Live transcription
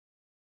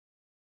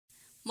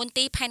មន្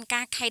ទីរផែន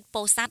ការខេត្ត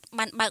ពោធិ៍សាត់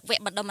បានបើកវគ្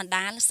គបណ្ដុះបណ្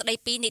ដាលស្ដី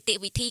ពីនីតិ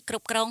វិធីគ្រ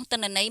ប់គ្រងទិ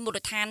ន្នន័យមូល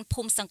ដ្ឋាន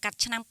ភូមិសង្កាត់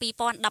ឆ្នាំ2019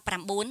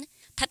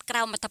ស្ថិតក្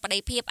រោមអធិបតី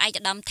ភាពឯកឧ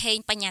ត្តមថេង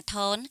បញ្ញាធ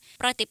ន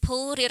ប្រតិភូ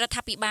រាជរដ្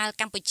ឋាភិបាល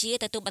កម្ពុជា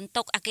ទទួលបន្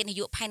ទុកអគ្គនា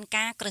យកផែន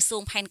ការក្រសួ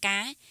ងផែនកា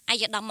រឯក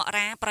ឧត្តមមក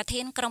រាប្រ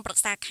ធានក្រុមប្រឹ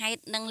ក្សាខេត្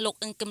តនិងលោក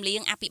អឹងគឹមលៀ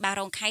ងអភិបាល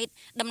រងខេត្ត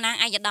តំណាង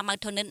ឯកឧត្តមម៉ៅ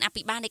ធនិនអ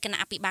ភិបាលនៃគណៈ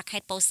អភិបាលខេ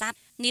ត្តពោធិ៍សាត់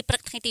នាព្រឹ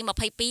កថ្ងៃទី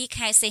22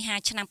ខែសីហា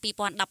ឆ្នាំ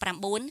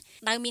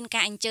2019ដោយមាន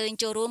ការអញ្ជើញ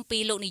ចូលរួមពី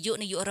លោកនាយ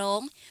ករ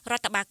ងរ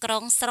ដ្ឋបាលក្រុ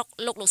ងស្រុក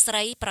លោកស្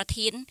រីប្រ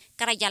ធាន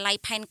ការិយាល័យ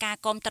ផែនការ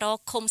គាំទ្រ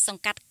ឃុំស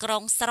ង្កាត់ក្រុ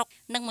ងស្រុក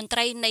និងមន្ត្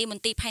រីនៃម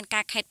ន្ទីរផែន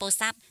ការខេត្តពោធិ៍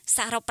សាត់ស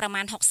រុបប្រ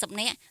មាណ60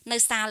នាក់នៅ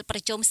សាលប្រ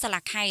ជុំសា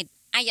លាខេត្ត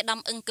ឯកឧត្តម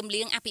អឹងគឹម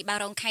លៀងអភិបាល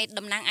រងខេត្ត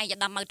តំណាងឯកឧ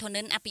ត្តមម៉ៅធ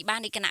និនអភិបាល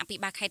នៃគណៈអភិ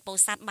បាលខេត្តពោ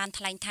ធិ៍សាត់បាន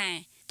ថ្លែងថា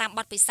តាមប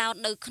ទពិសោធន៍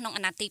នៅក្នុង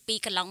អាណត្តិទី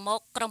2កន្លងមក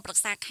ក្រុមប្រឹ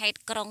ក្សាខេត្ត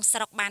ក្រុងស្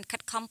រុកបានខិ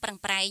តខំប្រឹង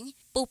ប្រែង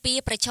ពុះពៀ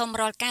ប្រឈម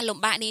រាល់ការលំ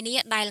បាកនានា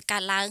ដែលកើ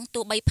តឡើង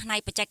ទោះបីផ្នែក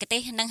បច្ចេកទេ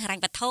សនិងហិរញ្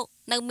ញវត្ថុ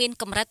នៅមាន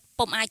កម្រិត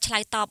ពុំអាចឆ្លើ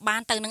យតបបា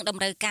នទៅនឹងត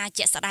ម្រូវការ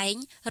ជាក់ស្ដែង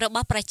រប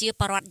ស់ប្រជា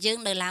ពលរដ្ឋយើង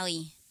នៅឡើយ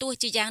ទោះ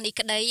ជាយ៉ាងនេះ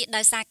ក្តី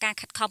ដោយសារការ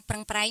ខិតខំប្រឹ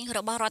ងប្រែងរ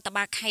បស់រដ្ឋ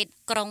បាលខេត្ត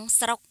ក្រុង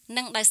ស្រុក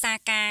និងដោយសារ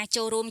ការ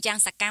ចូលរួមយ៉ាង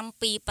សកម្ម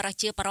ពីប្រ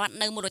ជាពលរដ្ឋ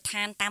នៅមូលដ្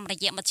ឋានតាមរ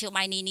យៈមធ្យោ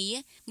បាយនានា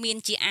មាន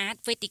ជាអាច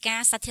វេទិកា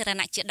សាធារ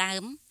ណៈជាដើ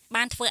ម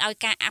បានធ្វើឲ្យ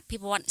ការអភិ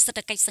វឌ្ឍសេដ្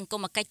ឋកិច្ចសង្គ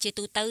មគិច្ចជា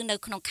ទូទៅនៅ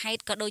ក្នុងខេត្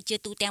តក៏ដូចជា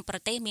ទូទាំងប្រ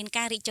ទេសមាន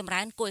ការរីកចម្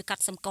រើនគួរឲ្យក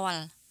ត់សម្គាល់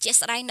ជាក់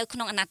ស្ដែងនៅក្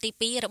នុងអាណត្តិ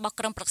ទី2របស់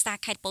ក្រុមប្រឹក្សា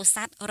ខេត្តពោធិ៍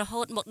សាត់រ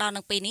ហូតមកដល់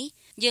នឹងពេលនេះ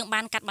យើង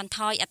បានកាត់បន្ថ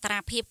យអត្រា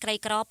ភាពក្រី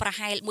ក្រប្រ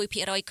ហែល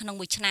 1% ក្នុង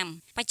មួយឆ្នាំ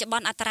បច្ចុប្ប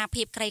ន្នអត្រា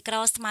ភាពក្រីក្រ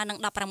ស្មើនឹង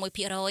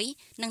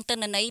 16% និងទិ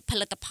ន្នន័យផ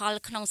លិតផល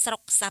ក្នុងស្រុ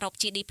កសរុប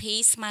GDP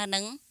ស្មើនឹ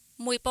ង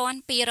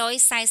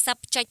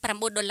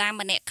 $1,240.9 ដុល្លារ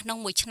ម្នាក់ក្នុង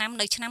មួយឆ្នាំ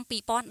នៅឆ្នាំ2018ឯ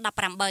ក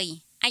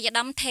ឧត្ត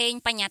មថេង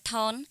បញ្ញាធ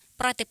ន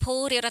ប្រតិភូ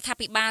រាជរដ្ឋា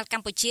ភិបាលក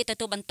ម្ពុជាទ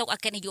ទួលបន្ទុកអ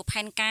គ្គនាយក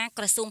ផែនការ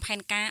ក្រសួងផែន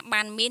ការ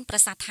បានមានប្រ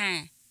សាសន៍ថា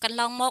កន្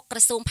លងមកក្រ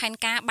សួងផែន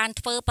ការបាន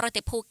ធ្វើប្រ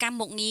តិភូកម្ម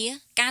មុខងារ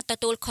ការទ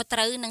ទួលខុសត្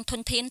រូវនិងធ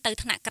នធានទៅ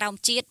ថ្នាក់ក្រោម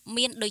ជាតិ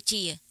មានដូច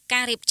ជា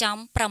ការរៀបចំ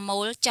ប្រមូ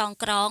លចង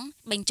ក្រង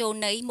បញ្ចូល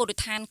ន័យមូល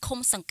ដ្ឋានឃុំ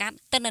សង្កាត់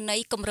ទិន្នន័យ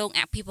គម្រោង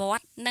អភិវឌ្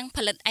ឍនិងផ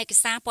លិតឯក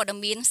សារព័ត៌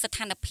មានស្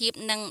ថានភាព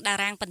និងតា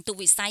រាងពិន្ទុ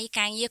វិស័យ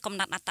ការងារកំ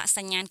ណត់អត្តស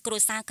ញ្ញាណគ្រួ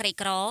សារក្រី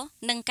ក្រ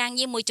និងការ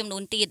ងារមួយចំនួ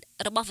នទៀត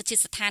របស់វិទ្យា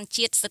ស្ថាន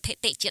ជាតិស្ថិ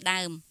តិជា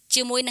ដើម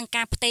ជាមួយនឹង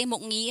ការផ្ទេរមុ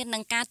ខងារនិ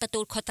ងការទទួ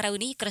លខុសត្រូវ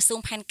នេះក្រសួង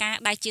ផែនការ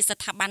ដែលជាស្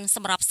ថាប័នស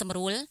ម្របសម្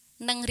រួល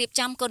និងរៀប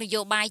ចំគោលន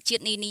យោបាយជា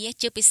តិនានា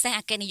ជាពិសេស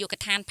អគ្គនាយក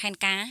ដ្ឋានផែន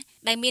ការ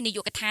ដែលមាននាយ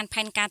កដ្ឋាន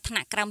ផែនការថ្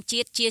នាក់ក្រោមជា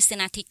តិជាសេ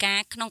នាធិការ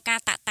ក្នុងការ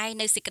តាក់តែង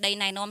នៅសេចក្តី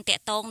ណែនាំតា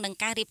ក់ទងនឹង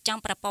ការរៀបចំ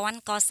ប្រព័ន្ធ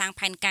កសាង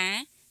ផែនការ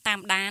តាម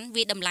ដាន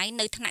វិតម្លៃ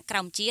នៅថ្នាក់ក្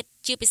រោមជាតិ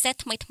ជាពិសេស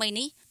ថ្មី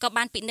នេះក៏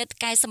បានពិនិត្យ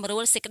កែសម្រួ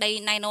លសេចក្តី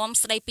ណែនាំ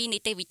ស្តីពីនី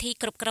តិវិធី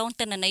គ្រប់គ្រង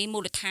ទិន្នន័យមូ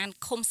លដ្ឋាន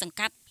ឃុំសង្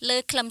កាត់លើ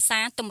ខ្លឹមសា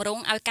រទម្រ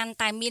ង់ឲ្យកាន់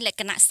តែមានលក្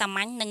ខណៈសាម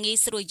ញ្ញនិងងាយ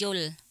ស្រួលយ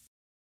ល់